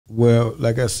Well,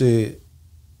 like I said,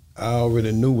 I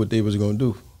already knew what they was gonna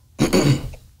do. You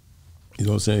know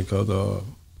what I'm saying? Because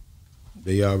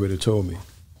they already told me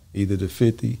either the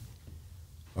 50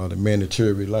 or the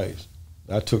mandatory life.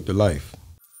 I took the life.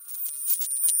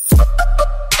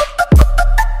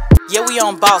 Yeah, we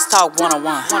on Boss Talk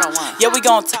 101. Yeah, we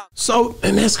gonna talk. So,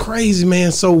 and that's crazy,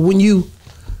 man. So when you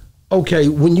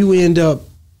end up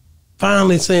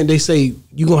finally saying, they say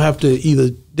you gonna have to either,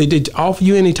 they offer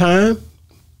you any time?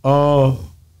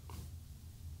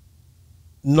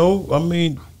 No, I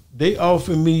mean, they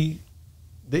offered me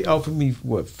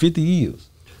what, 50 years.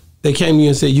 They came to you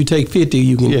and said, you take 50,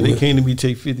 you can. Yeah, they came to me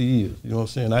take 50 years. You know what I'm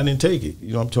saying? I didn't take it.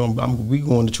 You know what I'm talking about? We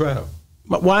going to trial.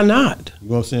 But why not? You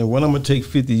know what I'm saying? When I'm gonna take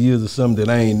 50 years of something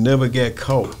that I ain't never got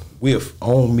caught with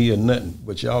on me or nothing,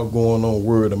 but y'all going on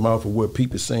word of mouth of what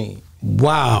people saying.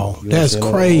 Wow, You know that's what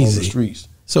I'm saying? crazy. On the streets.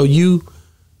 So you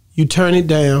turn it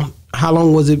down. How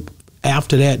long was it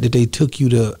after that they took you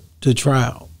to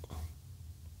trial?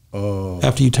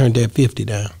 After you turned that 50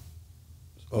 down?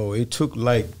 Oh, it took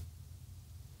like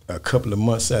a couple of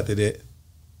months after that.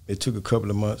 It took a couple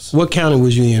of months. What county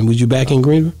was you in? Was you back in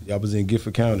Greenville? I was in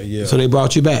Gifford County, yeah. So they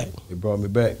brought you back? They brought me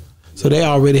back. So they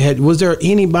already had, was there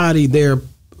anybody there,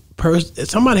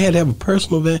 somebody had to have a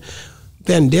personal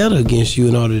vendetta against you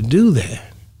in order to do that?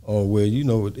 Oh, well, you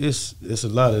know, it's a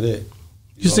lot of that.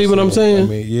 You see what I'm saying? I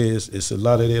mean, yeah, it's a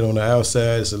lot of that on the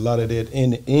outside. It's a lot of that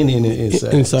in the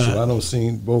inside. So I don't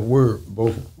see both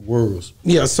worlds.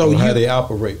 Yeah, so how they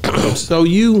operate. So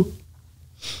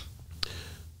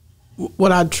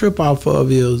what I trip off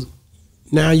of is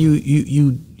now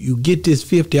you get this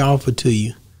 50 offered to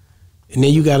you, and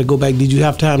then you got to go back. Did you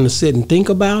have time to sit and think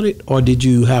about it, or did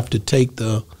you have to take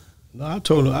the? No, I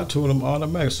told him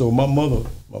automatic. So my mother,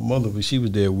 she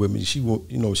was there with me. She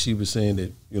was saying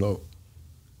that, you know,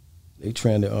 they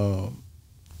trying to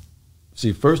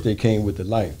see, first they came with the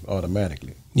life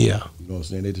automatically. Yeah. You know what I'm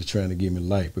saying? They just trying to give me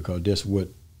life because that's what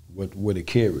it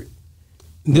carried.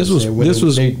 This was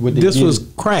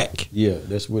crack. Yeah,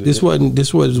 that's what this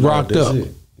was rocked up.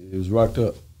 It was rocked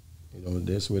up. You know,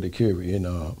 that's what it carried. And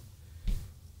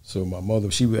so my mother,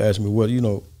 she would ask me, what, you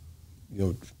know,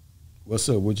 what's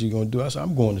up? What you gonna do? I said,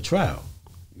 I'm going to trial.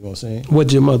 You know what I'm saying?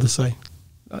 What'd your mother say?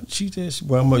 She just,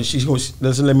 well, she's gonna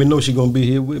let me know she's gonna be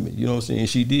here with me. You know what I'm saying? And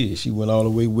she did. She went all the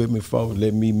way with me forward,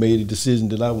 let me make the decision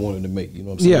that I wanted to make. You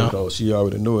know what I'm saying? Yeah. Because she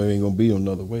already know it ain't gonna be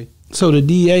another way. So the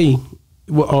DA,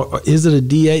 or is it a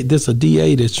DA? This a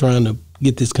DA that's trying to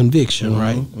get this conviction,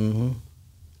 right? Mm-hmm.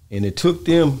 And it took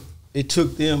them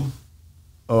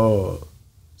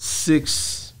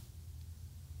 6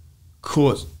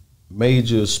 courts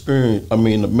major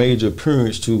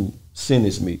appearance to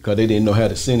sentence me, because they didn't know how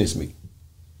to sentence me.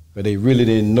 But they really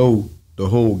didn't know the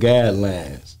whole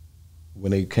guidelines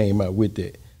when they came out with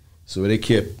that. So they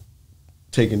kept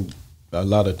taking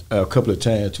a couple of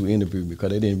times to interview me because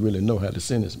they didn't really know how to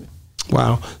sentence me.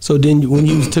 Wow. So then when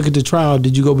you took it to trial,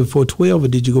 did you go before 12 or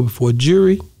did you go before a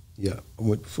jury? Yeah, I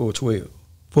went before 12.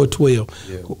 For 12.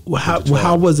 Yeah.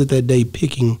 How was it that they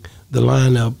picking the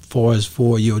lineup for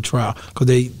your trial? Because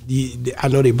I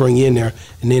know they bring you in there,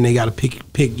 and then they got to pick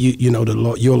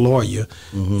your lawyer.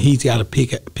 Mm-hmm. He's got to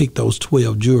pick those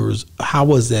 12 jurors. How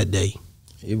was that day?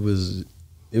 It was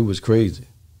crazy,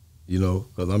 you know,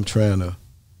 because I'm trying to.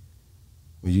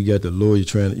 When you got the lawyer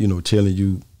trying to, you know, telling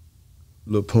you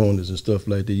little pointers and stuff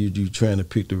like that, you trying to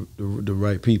pick the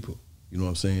right people. You know what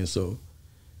I'm saying? So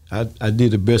I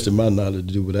did the best of my knowledge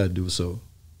to do what I do. So.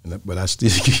 But I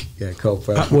still got caught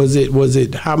for it. Was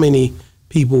it how many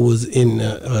people was in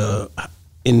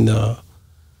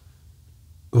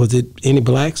was it any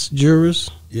blacks jurors?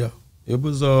 Yeah, it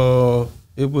was 3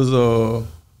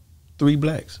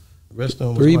 blacks. The rest of them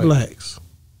was 3 white. Blacks.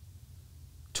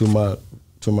 To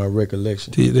my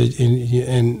recollection.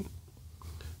 And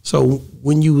so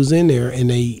when you was in there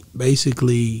and they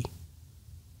basically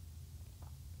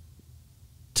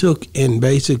took and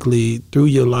basically threw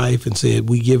your life and said,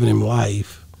 we giving him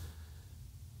life,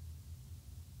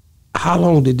 how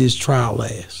long did this trial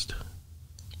last?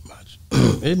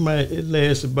 It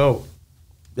lasted about,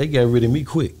 they got rid of me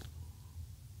quick.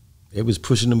 They was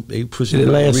pushing them, Did it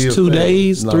last 2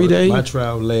 days, 3 days? My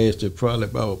trial lasted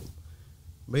probably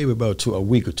maybe about a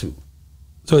week or 2.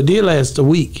 So it did last a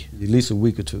week? At least a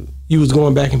week or 2. You was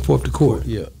going back and forth to court?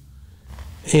 Yeah.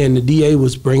 And the DA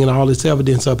was bringing all this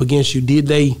evidence up against you. Did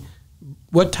they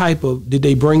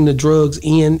bring the drugs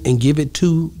in and give it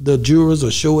to the jurors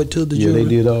or show it to the jurors? Yeah, they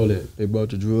did all that. They brought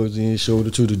the drugs in, showed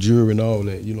it to the jury and all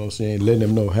that. You know what I'm saying? Letting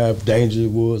them know how dangerous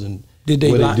it was and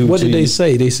what did they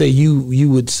say? They say you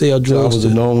would sell drugs. So I was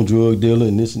a known drug dealer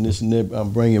and this and that.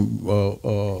 I'm bringing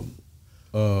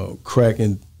crack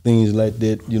and things like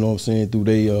that, you know what I'm saying, through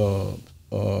they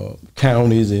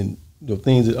counties and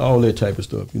things, all that type of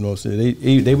stuff, you know what I'm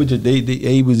saying. They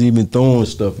was even throwing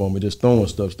stuff on me, just throwing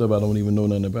stuff I don't even know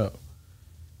nothing about.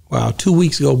 Wow, 2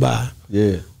 weeks go by.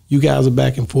 Yeah. You guys are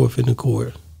back and forth in the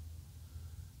court.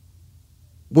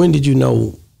 When did you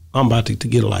know I'm about to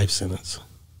get a life sentence?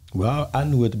 Well, I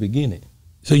knew at the beginning.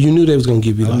 So you knew they was gonna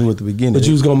give you life? I knew at the beginning. But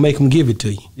you was gonna make them give it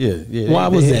to you? Yeah. Why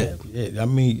was that? Yeah, I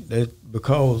mean,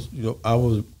 because,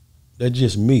 that's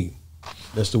just me.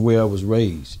 That's the way I was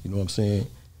raised, you know what I'm saying?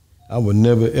 I would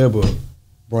never, ever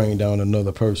bring down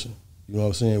another person. You know what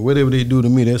I'm saying? Whatever they do to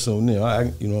me, that's on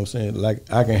them. You know what I'm saying? Like,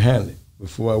 I can handle it.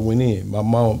 Before I went in, my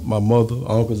mom, my mother,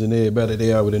 uncles, and everybody,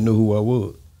 they already knew who I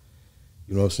was.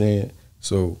 You know what I'm saying?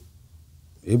 So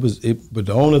but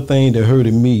the only thing that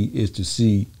hurted me is to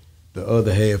see the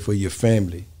other half of your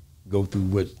family go through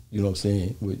what, you know what I'm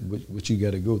saying, what you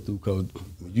got to go through. Because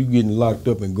when you getting locked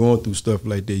up and going through stuff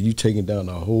like that, you taking down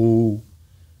a whole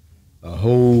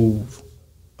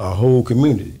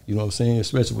community. You know what I'm saying?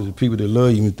 Especially with the people that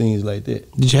love you and things like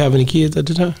that. Did you have any kids at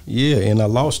the time? Yeah, and I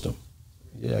lost them.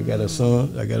 Yeah, I got a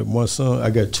son. I got one son.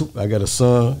 I got two. I got a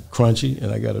son, Crunchy,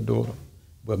 and I got a daughter.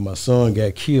 But my son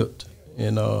got killed,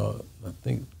 and I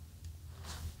think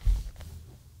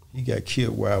he got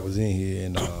killed while I was in here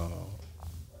in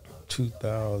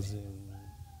 2000.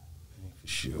 For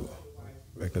sure,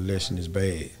 recollection is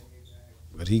bad,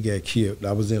 but he got killed.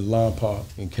 I was in Lone Park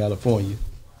in California,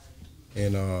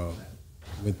 and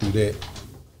went through that.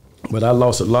 But I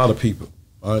lost a lot of people.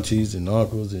 Aunties and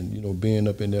uncles, and being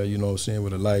up in there, you know what I'm saying,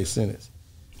 with a life sentence.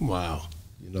 Wow.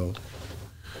 You know.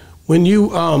 When you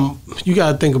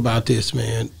gotta think about this,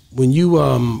 man. When you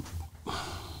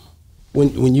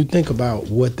when you think about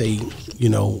what they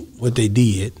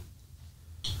did,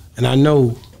 and I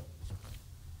know,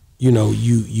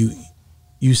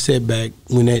 you said back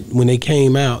when they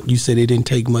came out, you said it didn't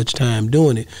take much time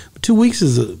doing it. But 2 weeks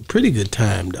is a pretty good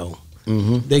time though.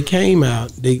 Mm-hmm. They came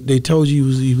out. They told you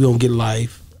you were gonna get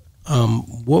life.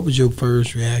 What was your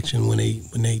first reaction when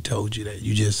they told you that?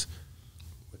 You just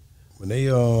when they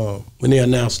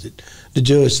announced it, the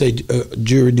judge said,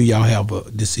 "Jury, do y'all have a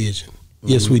decision?" Mm-hmm.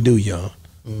 Yes, we do, y'all.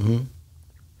 Mm-hmm.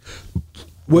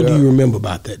 What do you remember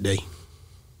about that day?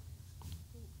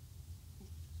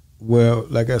 Well,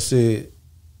 like I said,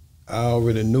 I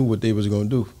already knew what they was gonna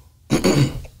do.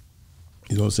 You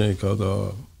know what I'm saying?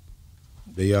 Because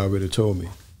they already told me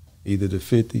either the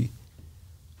 50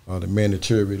 or the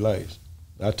mandatory life.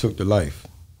 I took the life.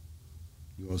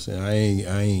 You know what I'm saying?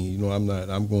 I ain't.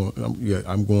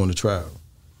 I'm going to trial.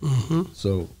 Mm-hmm.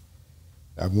 So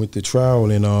I went to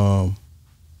trial and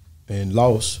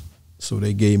lost. So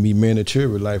they gave me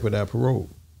mandatory life without parole.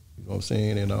 You know what I'm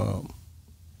saying?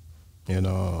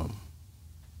 And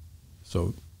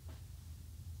so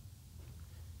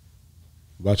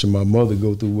watching my mother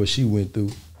go through what she went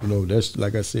through. That's,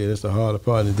 like I said, that's the harder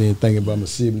part, and then thinking about my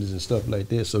siblings and stuff like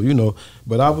that. So,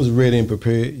 but I was ready and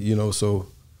prepared, so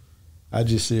I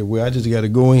just said, well, I just got to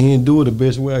go in here and do it the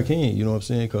best way I can, you know what I'm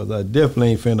saying? Because I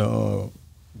definitely ain't finna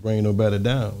bring nobody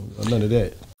down, none of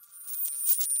that.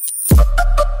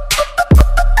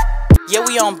 Yeah,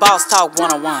 we on Boss Talk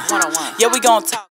 101. Yeah, we gonna talk.